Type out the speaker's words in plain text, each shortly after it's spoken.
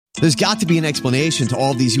There's got to be an explanation to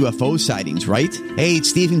all these UFO sightings, right? Hey,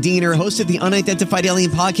 it's Stephen Diener, host of the Unidentified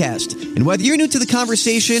Alien Podcast. And whether you're new to the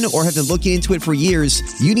conversation or have been looking into it for years,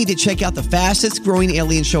 you need to check out the fastest growing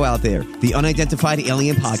alien show out there, the Unidentified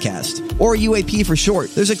Alien Podcast, or UAP for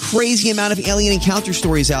short. There's a crazy amount of alien encounter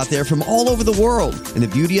stories out there from all over the world. And the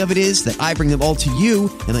beauty of it is that I bring them all to you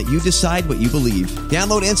and let you decide what you believe.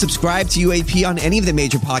 Download and subscribe to UAP on any of the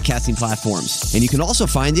major podcasting platforms. And you can also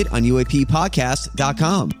find it on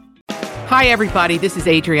UAPpodcast.com. Hi, everybody. This is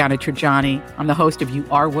Adriana Trajani. I'm the host of You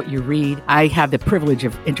Are What You Read. I have the privilege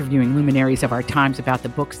of interviewing luminaries of our times about the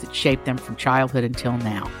books that shaped them from childhood until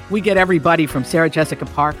now. We get everybody from Sarah Jessica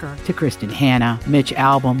Parker to Kristen Hanna, Mitch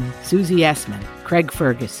Albom, Susie Essman, Craig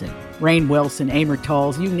Ferguson, Rainn Wilson, Amor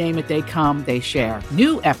Tolls, you name it, they come, they share.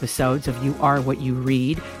 New episodes of You Are What You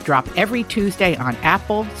Read drop every Tuesday on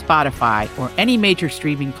Apple, Spotify, or any major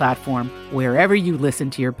streaming platform wherever you listen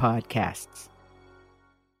to your podcasts.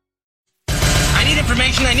 I need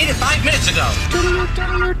information. I need it 5 minutes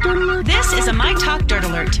ago. This is a My Talk Dirt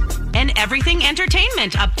Alert, an everything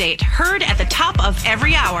entertainment update heard at the top of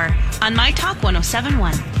every hour on My Talk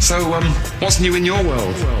 107.1. So, what's new in your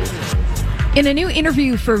world? In a new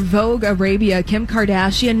interview for Vogue Arabia, Kim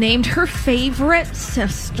Kardashian named her favorite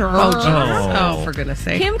sister. Oh, for goodness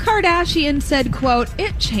sake. Kim Kardashian said, quote,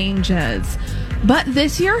 "It changes. But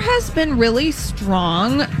this year has been really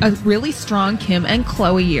strong, a really strong Kim and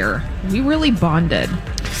Khloe year. We really bonded."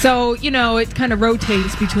 So, you know, it kind of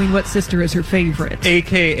rotates between what sister is her favorite.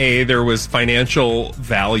 AKA there was financial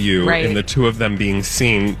value in the two of them being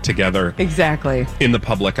seen together. Exactly. In the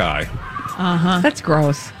public eye. Uh-huh. That's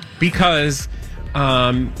gross. Because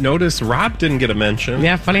notice Rob didn't get a mention.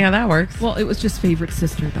 Yeah, funny how that works. Well, it was just favorite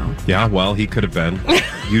sister, though. Yeah, well, he could have been.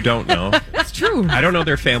 You don't know. That's true. I don't know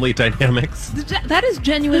their family dynamics. That is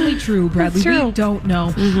genuinely true, Bradley. True. We don't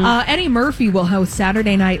know. Eddie Murphy will host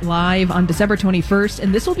Saturday Night Live on December 21st,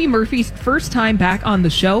 and this will be Murphy's first time back on the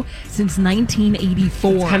show since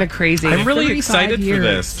 1984. It's kind of crazy. I'm really excited years. for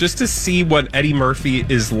this, just to see what Eddie Murphy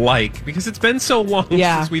is like, because it's been so long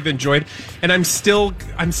since we've enjoyed, and I'm still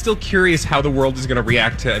curious how the world is going to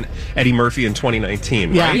react to Eddie Murphy in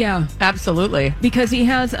 2019. Yeah, right? yeah, absolutely. Because he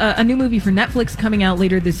has a new movie for Netflix coming out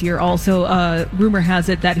later this year. Also, rumor has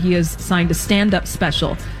it that he has signed a stand-up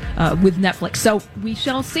special with Netflix. So we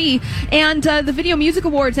shall see. And the Video Music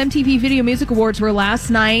Awards, MTV Video Music Awards were last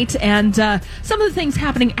night. And some of the things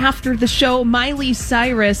happening after the show, Miley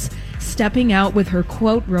Cyrus stepping out with her,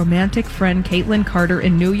 quote, romantic friend Caitlyn Carter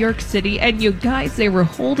in New York City. And you guys, they were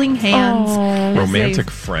holding hands. Romantic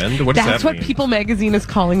friend? What does that mean? That's what People Magazine is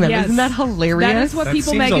calling them. Yes. Isn't that hilarious? That is what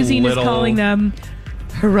People Magazine is calling them.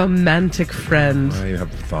 Her romantic friend. I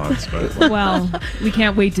have thoughts, but... Well, we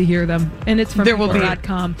can't wait to hear them. And it's from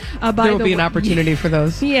People.com. There will be an opportunity for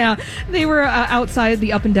those. Yeah. They were outside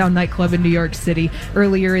the Up and Down nightclub in New York City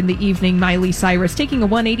earlier in the evening. Miley Cyrus taking a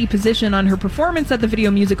 180 position on her performance at the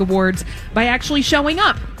Video Music Awards by actually showing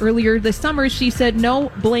up. Earlier this summer, she said no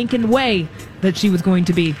blanking way that she was going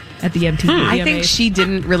to be at the MTV VMAs. I think she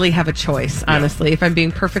didn't really have a choice, honestly. If I'm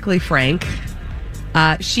being perfectly frank,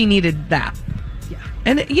 she needed that.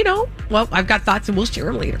 And, you know, well, I've got thoughts and we'll share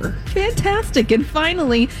them later. Fantastic. And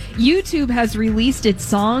finally, YouTube has released its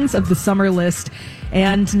songs of the summer list.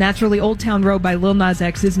 And naturally, Old Town Road by Lil Nas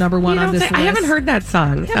X is number one on this list. I haven't heard that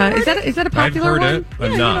song. Is that a popular one? I've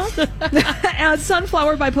heard it enough. And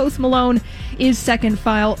Sunflower by Post Malone is second,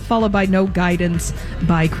 followed by No Guidance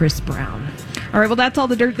by Chris Brown. All right, well, that's all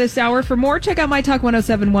the dirt this hour. For more, check out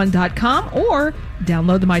MyTalk1071.com or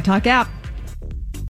download the MyTalk app.